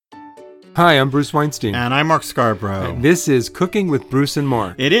Hi, I'm Bruce Weinstein. And I'm Mark Scarborough. And this is Cooking with Bruce and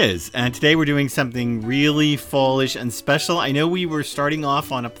Mark. It is. And today we're doing something really fallish and special. I know we were starting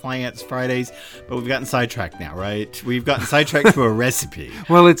off on Appliance Fridays, but we've gotten sidetracked now, right? We've gotten sidetracked to a recipe.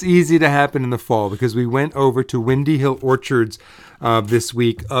 Well, it's easy to happen in the fall because we went over to Windy Hill Orchards this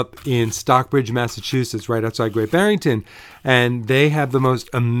week up in Stockbridge, Massachusetts, right outside Great Barrington. And they have the most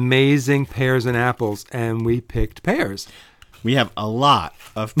amazing pears and apples, and we picked pears. We have a lot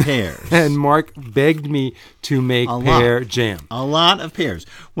of pears. And Mark begged me to make pear jam. A lot of pears.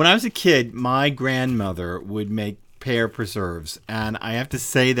 When I was a kid, my grandmother would make pear preserves. And I have to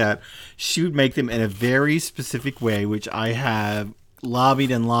say that she would make them in a very specific way, which I have lobbied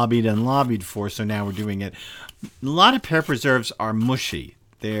and lobbied and lobbied for. So now we're doing it. A lot of pear preserves are mushy.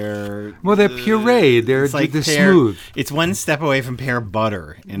 They're pureed. They're smooth. It's one step away from pear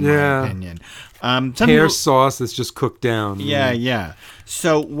butter, in my opinion. Pear sauce that's just cooked down. Yeah.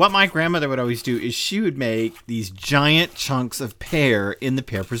 So what my grandmother would always do is she would make these giant chunks of pear in the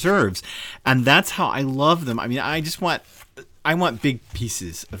pear preserves, and that's how I love them. I mean, I want big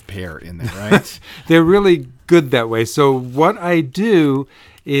pieces of pear in there, right? They're really good that way. So what I do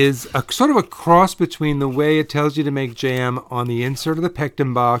is a sort of a cross between the way it tells you to make jam on the insert of the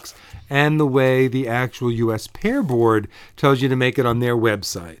pectin box and the way the actual U.S. Pear Board tells you to make it on their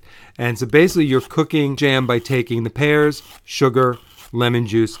website. And so basically you're cooking jam by taking the pears, sugar, lemon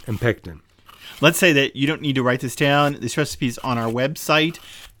juice, and pectin. Let's say that you don't need to write this down. This recipe is on our website,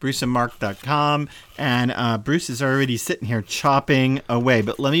 bruceandmark.com, and Bruce is already sitting here chopping away.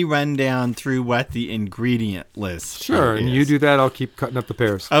 But let me run down through what the ingredient list Sure, is. And you do that, I'll keep cutting up the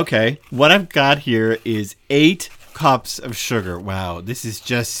pears. Okay, what I've got here is 8 cups of sugar. Wow, this is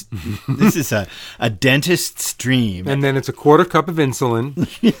a dentist's dream. And then it's a 1/4 cup of insulin.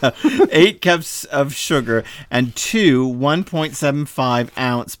 8 cups of sugar and 2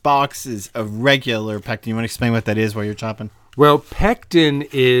 1.75-ounce boxes of regular pectin. You want to explain what that is while you're chopping? Well, pectin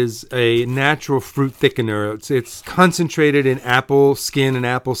is a natural fruit thickener. It's concentrated in apple skin and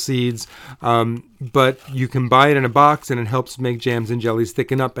apple seeds, but you can buy it in a box, and it helps make jams and jellies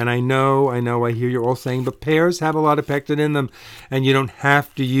thicken up. And I know, I hear you all saying, but pears have a lot of pectin in them, and you don't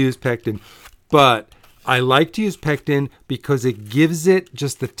have to use pectin. But I like to use pectin because it gives it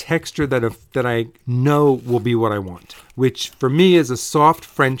just the texture that I know will be what I want, which for me is a soft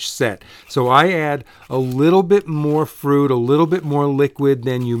French set. So I add a little bit more fruit, a little bit more liquid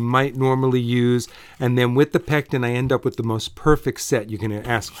than you might normally use, and then with the pectin I end up with the most perfect set you can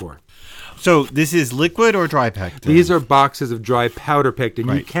ask for. So this is liquid or dry pectin? These are boxes of dry powder pectin.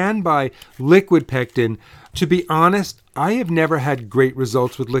 Right. You can buy liquid pectin. To be honest, I have never had great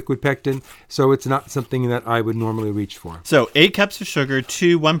results with liquid pectin, so it's not something that I would normally reach for. So 8 cups of sugar,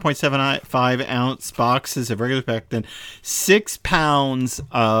 2 1.75-ounce boxes of regular pectin, 6 pounds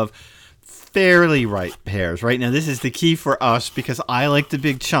of fairly ripe pears. Right now, this is the key for us because I like the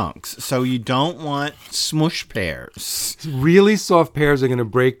big chunks. So you don't want smush pears. Really soft pears are going to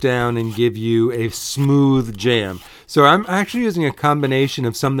break down and give you a smooth jam. So I'm actually using a combination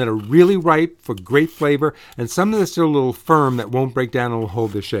of some that are really ripe for great flavor and some that are still a little firm that won't break down and will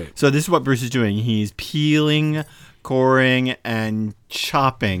hold their shape. So this is what Bruce is doing. He's peeling, coring, and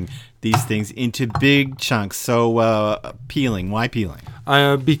chopping these things into big chunks. So peeling. Why peeling?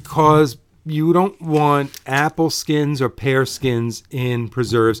 Because you don't want apple skins or pear skins in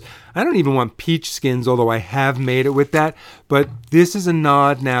preserves. I don't even want peach skins, although I have made it with that. But this is a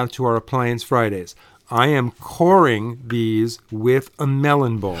nod now to our Appliance Fridays. I am coring these with a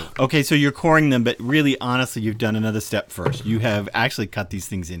melon bowl. Okay, so you're coring them, but really, honestly, you've done another step first. You have actually cut these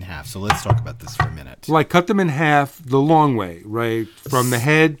things in half. So let's talk about this for a minute. Well, I cut them in half the long way, right? From the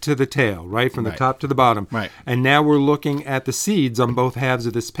head to the tail, right? From the top to the bottom. Right. And now we're looking at the seeds on both halves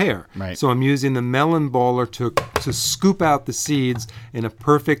of this pear. Right. So I'm using the melon baller to scoop out the seeds in a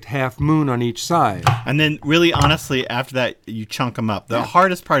perfect half moon on each side. And then really, honestly, after that, you chunk them up. The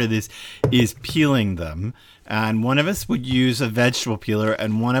hardest part of this is peeling them. And one of us would use a vegetable peeler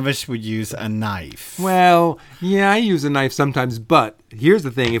and one of us would use a knife. Well, yeah, I use a knife sometimes, but here's the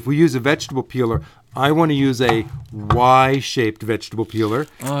thing. If we use a vegetable peeler, I want to use a Y-shaped vegetable peeler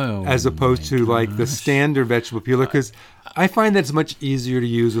as opposed to like the standard vegetable peeler because I find that's much easier to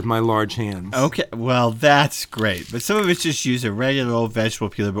use with my large hands. Okay, well, that's great. But some of us just use a regular old vegetable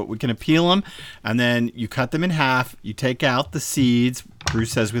peeler, but we can peel them, and then you cut them in half. You take out the seeds,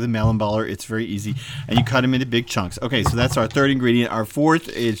 Bruce says with a melon baller, it's very easy. And you cut them into big chunks. Okay, so that's our third ingredient. Our fourth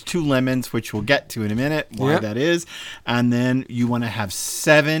is 2 lemons, which we'll get to in a minute, why that is. And then you want to have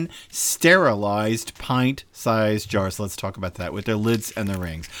 7 sterilized pint-sized jars. Let's talk about that with their lids and their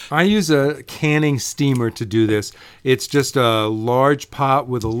rings. I use a canning steamer to do this. It's just a large pot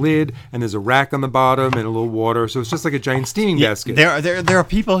with a lid, and there's a rack on the bottom and a little water. So it's just like a giant steaming basket. There are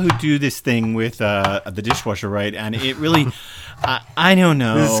people who do this thing with the dishwasher, right? And it really, I don't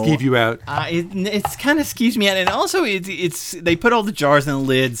know. Does it skeeve you out? It's kind of skeeves me out, and also it's they put all the jars and the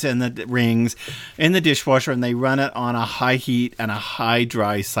lids and the rings in the dishwasher, and they run it on a high heat and a high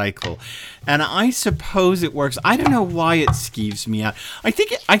dry cycle. And I suppose it works. I don't know why it skeeves me out. I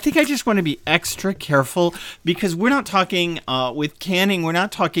think I just want to be extra careful because we're not talking with canning. We're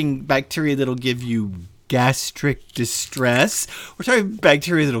not talking bacteria that'll give you gastric distress. We're talking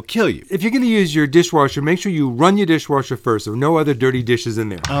bacteria that'll kill you. If you're going to use your dishwasher, make sure you run your dishwasher first. So no other dirty dishes in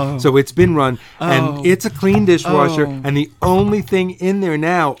there. Oh. So it's been run, and it's a clean dishwasher, and the only thing in there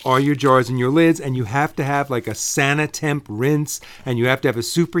now are your jars and your lids, and you have to have like a Sanitemp rinse, and you have to have a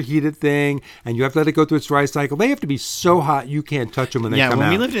superheated thing, and you have to let it go through its dry cycle. They have to be so hot you can't touch them when they come out. Yeah, when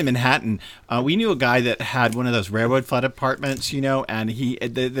we lived in Manhattan, we knew a guy that had one of those railroad flat apartments, and he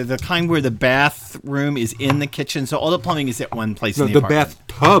the kind where the bathroom is in the kitchen, so all the plumbing is at one place. No, in the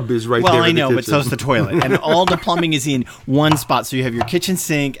bathtub is right there. Well, I know, the but so's the toilet, and all the plumbing is in one spot. So you have your kitchen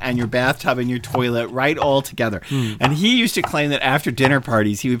sink and your bathtub and your toilet right all together. And he used to claim that after dinner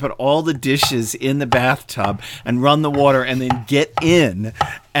parties, he would put all the dishes in the bathtub and run the water, and then get in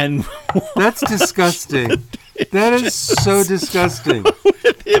and. That's disgusting. That is so disgusting.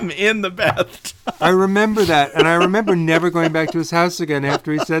 With him in the bathtub. I remember that, and I remember never going back to his house again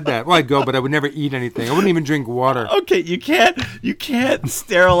after he said that. Well, I'd go, but I would never eat anything. I wouldn't even drink water. Okay, you can't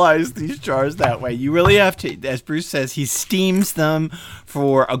sterilize these jars that way. You really have to, as Bruce says, he steams them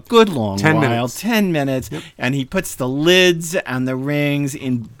for a good long 10 while, minutes. 10 minutes, and he puts the lids and the rings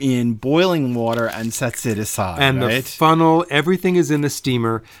in boiling water and sets it aside. And right? the funnel, everything is in the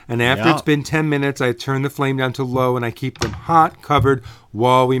steamer, and after Yeah. it's been 10 minutes, I turn the flame down to low, and I keep them hot, covered,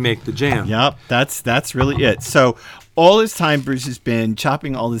 while we make the jam. Yep, that's really it. So all this time, Bruce has been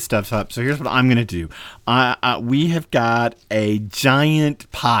chopping all this stuff up. So here's what I'm going to do. We have got a giant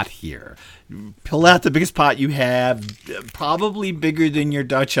pot here. Pull out the biggest pot you have, probably bigger than your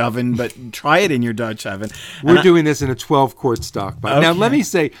Dutch oven, but try it in your Dutch oven. We're doing this in a 12-quart stock pot. Now, Okay. let me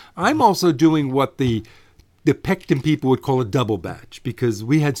say, I'm also doing what the pectin people would call a double batch because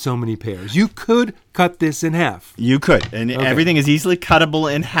we had so many pairs. You could cut this in half. You could, and everything is easily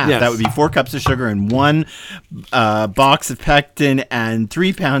cuttable in half. Yes. That would be 4 cups of sugar and 1 box of pectin and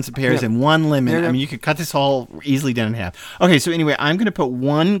 3 pounds of pears and 1 lemon. Yeah. I mean, you could cut this all easily down in half. Okay, so anyway, I'm going to put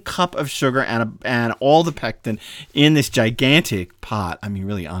 1 cup of sugar and all the pectin in this gigantic pot. I mean,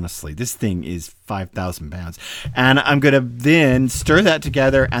 really, honestly, this thing is 5,000 pounds. And I'm going to then stir that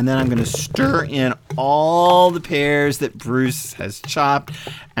together, and then I'm going to stir in all the pears that Bruce has chopped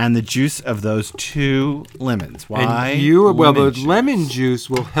and the juice of those 2 lemons. Why? And the juice? lemon juice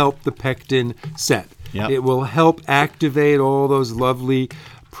will help the pectin set. Yep. It will help activate all those lovely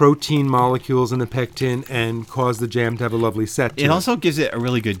protein molecules in the pectin and cause the jam to have a lovely set to It also gives it a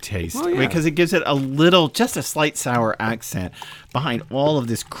really good taste Well, yeah. because it gives it just a slight sour accent behind all of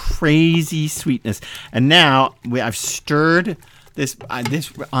this crazy sweetness. And now I've stirred this.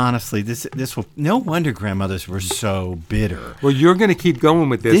 Honestly, this will. No wonder grandmothers were so bitter. Well, you're going to keep going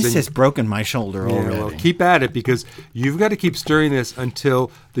with this. This and- has broken my shoulder Yeah, already. well, keep at it because you've got to keep stirring this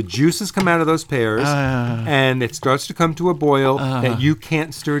until the juices come out of those pears and it starts to come to a boil that you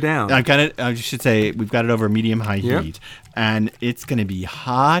can't stir down. I've got it. I should say we've got it over medium-high Yep. heat, and it's going to be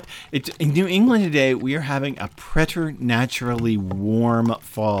hot. In New England today, we are having a preternaturally warm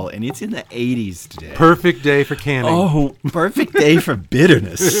fall, and it's in the 80s today. Perfect day for canning. Oh, perfect day for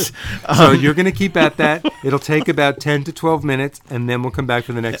bitterness. So you're going to keep at that. It'll take about 10 to 12 minutes, and then we'll come back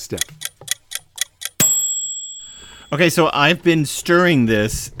for the next step. Okay, so I've been stirring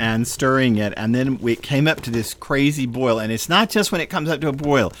this and stirring it, and then it came up to this crazy boil. And it's not just when it comes up to a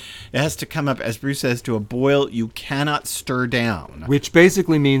boil. It has to come up, as Bruce says, to a boil you cannot stir down. Which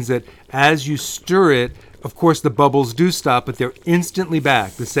basically means that as you stir it, of course, the bubbles do stop, but they're instantly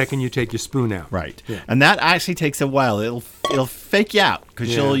back the second you take your spoon out. Right. Yeah. And that actually takes a while. It'll fake you out because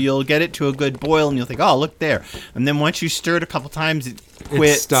Yeah. you'll get it to a good boil, and you'll think, oh, look there. And then once you stir it a couple times, it It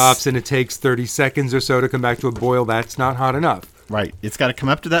quits. stops, and it takes 30 seconds or so to come back to a boil. That's not hot enough. Right. It's got to come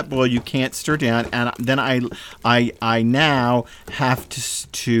up to that boil. You can't stir down, and then I now have to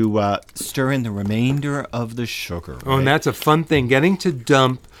stir in the remainder of the sugar. Oh, and that's a fun thing. Getting to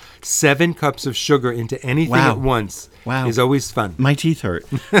dump 7 cups of sugar into anything Wow. at once Wow. is always fun. My teeth hurt.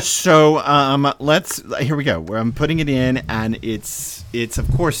 So here we go. Where I'm putting it in, and it's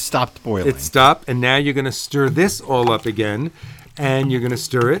of course stopped boiling. It's stopped, and now you're going to stir this all up again. And you're going to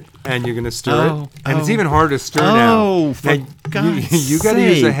stir it, and you're going to stir it. And it's even harder to stir now. For Now, God's you got to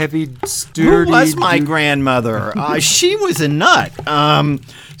use a sake. heavy, sturdy... Who was my grandmother? She was a nut.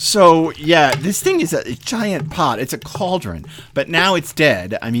 So yeah, this thing is a giant pot. It's a cauldron, but now it's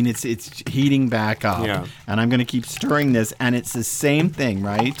dead. I mean, it's heating back up. Yeah. And I'm going to keep stirring this, and it's the same thing,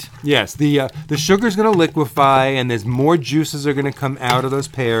 right? Yes, the sugar's going to liquefy, and there's more juices are going to come out of those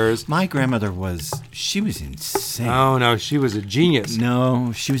pears. My grandmother was insane. Oh, no, she was a genius.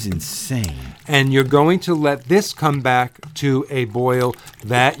 No, she was insane. And you're going to let this come back to a boil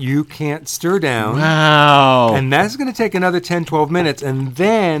that you can't stir down. Wow. And that's going to take another 10, 12 minutes. And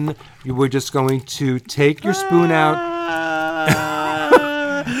then we're just going to take your spoon out.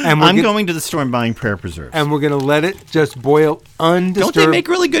 And I'm going to the store and buying pear preserves. And we're going to let it just boil undisturbed. Don't they make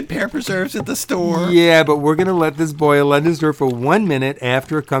really good pear preserves at the store? Yeah, but we're going to let this boil undisturbed for 1 minute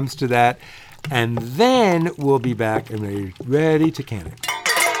after it comes to that. And then we'll be back and ready to can it.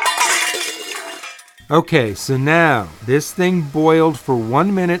 Okay, so now this thing boiled for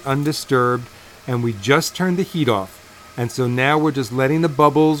 1 minute undisturbed, and we just turned the heat off. And so now we're just letting the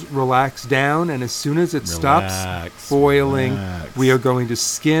bubbles relax down, and as soon as it stops boiling, we are going to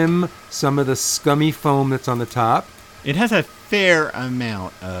skim some of the scummy foam that's on the top. It has a fair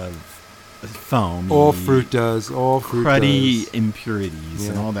amount of foam. All fruit does. Cruddy impurities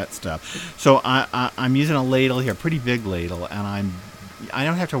and all that stuff. So I'm using a ladle here, a pretty big ladle, and I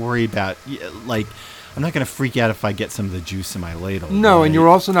don't have to worry about, like, I'm not going to freak out if I get some of the juice in my ladle. No, right? and you're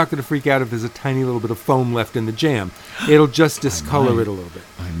also not going to freak out if there's a tiny little bit of foam left in the jam. It'll just discolor it a little bit.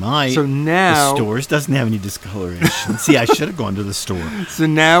 I might. So now... The stores doesn't have any discoloration. See, I should have gone to the store. So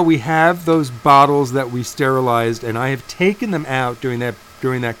now we have those bottles that we sterilized, and I have taken them out during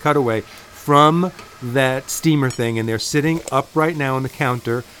that cutaway from that steamer thing, and they're sitting up right now on the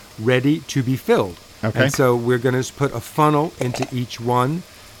counter, ready to be filled. Okay. And so we're going to put a funnel into each one,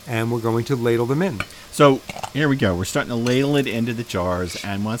 and we're going to ladle them in. So here we go. We're starting to ladle it into the jars,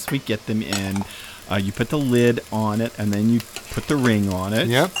 and once we get them in, you put the lid on it, and then you put the ring on it.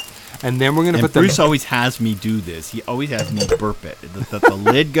 Yep. And then we're going to put Bruce always has me do this. He always has me burp it. The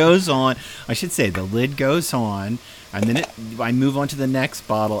lid goes on. I should say the lid goes on, and then I move on to the next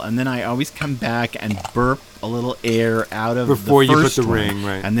bottle, and then I always come back and burp a little air out of before the first you put the one, ring,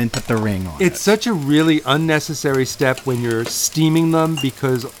 right? And then put the ring on. It's such a really unnecessary step when you're steaming them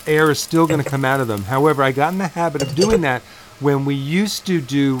because air is still going to come out of them. However, I got in the habit of doing that when we used to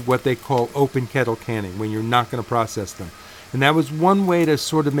do what they call open kettle canning, when you're not going to process them. And that was one way to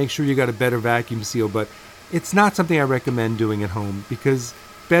sort of make sure you got a better vacuum seal, but it's not something I recommend doing at home because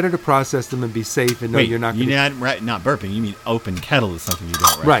better to process them and be safe and know you're not going to... not burping. You mean open kettle is something you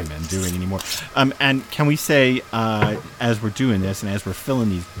don't recommend doing anymore. And can we say, as we're doing this and as we're filling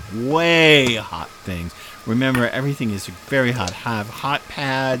these way hot things, remember everything is very hot. Have hot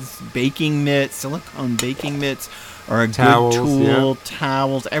pads, baking mitts, silicone baking mitts are a Towels, good tool. yeah.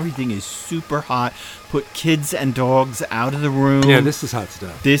 Towels. Everything is super hot. Put kids and dogs out of the room. Yeah, this is hot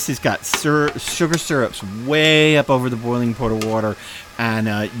stuff. This has got sugar syrups way up over the boiling pot of water, and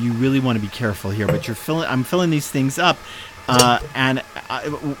you really want to be careful here. But I'm filling these things up, and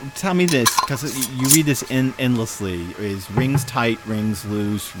tell me this, because you read this endlessly: is rings tight, rings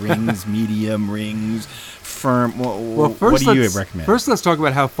loose, rings medium, rings firm? What do you recommend? First, let's talk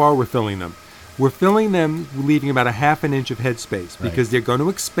about how far we're filling them. We're filling them, leaving about a half an inch of headspace because they're going to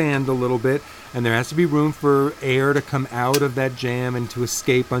expand a little bit, and there has to be room for air to come out of that jam and to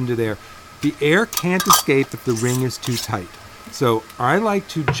escape under there. The air can't escape if the ring is too tight. So I like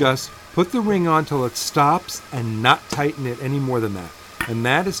to just put the ring on till it stops and not tighten it any more than that. And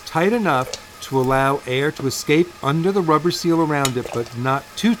that is tight enough to allow air to escape under the rubber seal around it, but not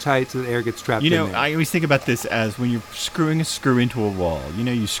too tight so that air gets trapped in there. I always think about this as when you're screwing a screw into a wall.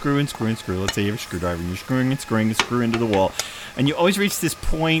 You screw and screw and screw. Let's say you have a screwdriver, and you're screwing and screwing a screw into the wall. And you always reach this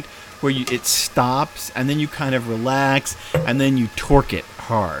point where it stops, and then you kind of relax, and then you torque it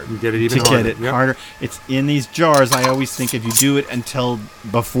hard. You get it even harder. To get it harder. It's in these jars. I always think if you do it until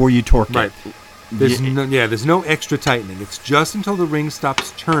before you torque it. There's no extra tightening. It's just until the ring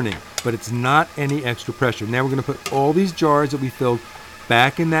stops turning, but it's not any extra pressure. Now we're going to put all these jars that we filled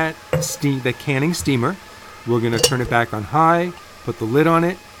back in that canning steamer. We're going to turn it back on high, put the lid on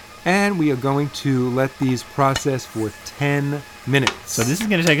it, And we are going to let these process for 10 minutes. So this is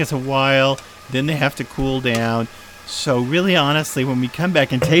going to take us a while. Then they have to cool down. So really, honestly, when we come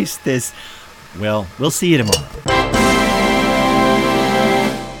back and taste this, well, we'll see you tomorrow.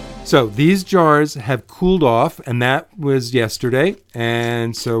 So these jars have cooled off, and that was yesterday.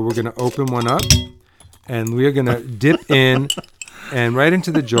 And so we're going to open one up, and we're going to dip in and right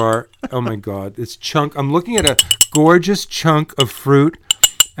into the jar. Oh, my God. This chunk. I'm looking at a gorgeous chunk of fruit,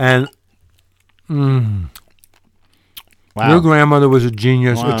 and Wow. your grandmother was a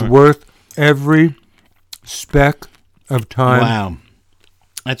genius. Wow. It's worth every speck of time. Wow.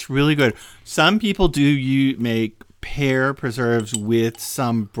 That's really good. Some people do make pear preserves with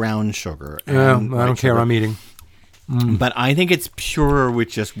some brown sugar. Yeah, and I white don't care. sugar. I'm eating. But I think it's purer with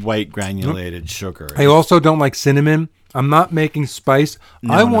just white granulated sugar. I also don't like cinnamon. I'm not making spice.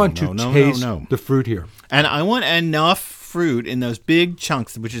 I want to taste no. the fruit here. And I want enough fruit in those big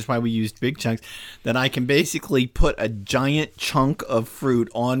chunks, which is why we used big chunks, that I can basically put a giant chunk of fruit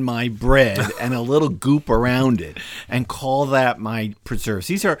on my bread and a little goop around it and call that my preserves.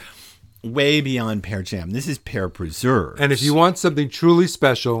 These are way beyond pear jam. This is pear preserves. And if you want something truly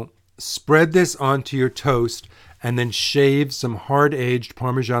special, spread this onto your toast and then shave some hard-aged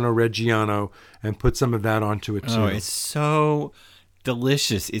Parmigiano Reggiano and put some of that onto it too. Oh, it's so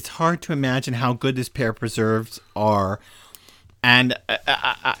delicious. It's hard to imagine how good this pear preserves are. And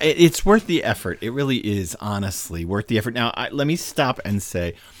it's worth the effort. It really is, honestly, worth the effort. Now, let me stop and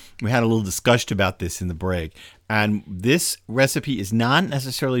say, we had a little discussion about this in the break. And this recipe is not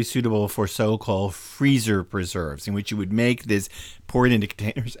necessarily suitable for so-called freezer preserves, in which you would make this, pour it into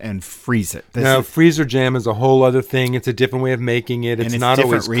containers, and freeze it. Now, freezer jam is a whole other thing. It's a different way of making it. It's not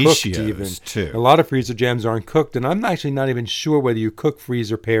always cooked even. Too. A lot of freezer jams aren't cooked, and I'm actually not even sure whether you cook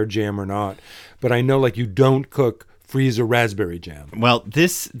freezer pear jam or not. But I know, like, you don't cook freezer raspberry jam. Well,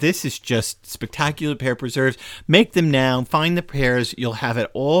 this is just spectacular pear preserves. Make them now. Find the pears. You'll have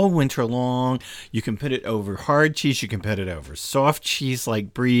it all winter long. You can put it over hard cheese. You can put it over soft cheese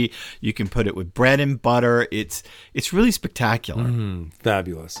like brie. You can put it with bread and butter. It's really spectacular.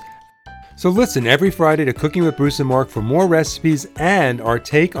 Fabulous. So listen every Friday to Cooking with Bruce and Mark for more recipes and our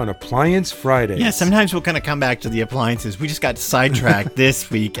take on Appliance Fridays. Yeah, sometimes we'll kind of come back to the appliances. We just got sidetracked this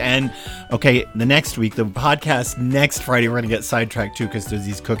week. And, okay, the next week, the podcast next Friday, we're going to get sidetracked too because there's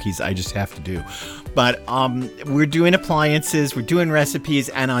these cookies I just have to do. But we're doing appliances, we're doing recipes,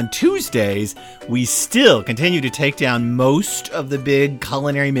 and on Tuesdays, we still continue to take down most of the big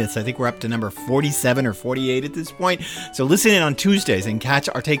culinary myths. I think we're up to number 47 or 48 at this point. So listen in on Tuesdays and catch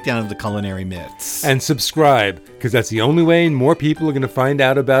our takedown of the culinary myths. And subscribe, because that's the only way more people are going to find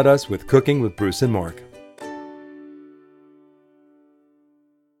out about us with Cooking with Bruce and Mark.